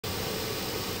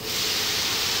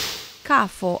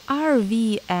KAFO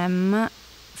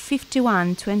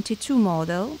RVM-5122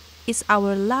 model is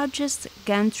our largest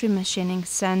gantry machining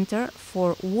center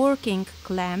for working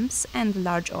clamps and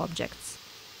large objects.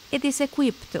 It is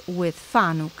equipped with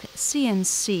Fanuc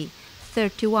CNC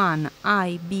 31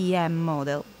 IBM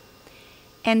model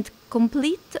and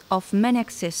complete of many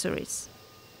accessories.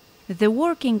 The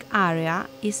working area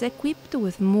is equipped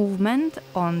with movement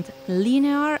on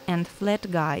linear and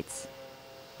flat guides.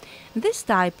 This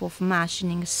type of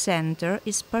machining center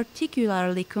is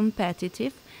particularly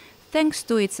competitive thanks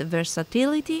to its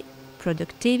versatility,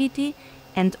 productivity,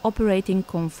 and operating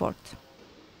comfort.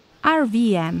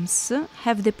 RVMs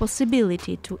have the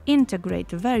possibility to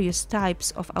integrate various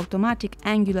types of automatic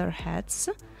angular heads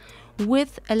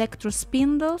with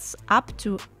electrospindles up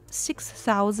to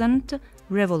 6,000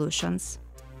 revolutions.